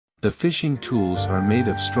The fishing tools are made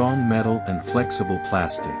of strong metal and flexible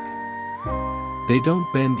plastic. They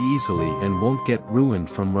don't bend easily and won't get ruined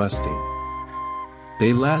from rusting.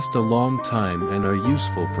 They last a long time and are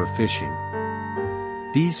useful for fishing.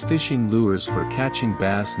 These fishing lures for catching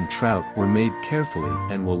bass and trout were made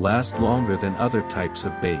carefully and will last longer than other types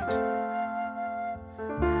of bait.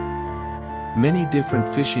 Many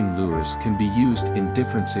different fishing lures can be used in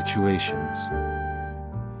different situations.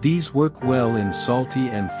 These work well in salty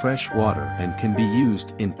and fresh water and can be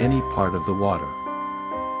used in any part of the water.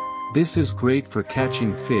 This is great for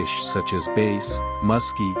catching fish such as bass,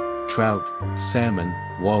 muskie, trout, salmon,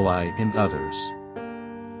 walleye and others.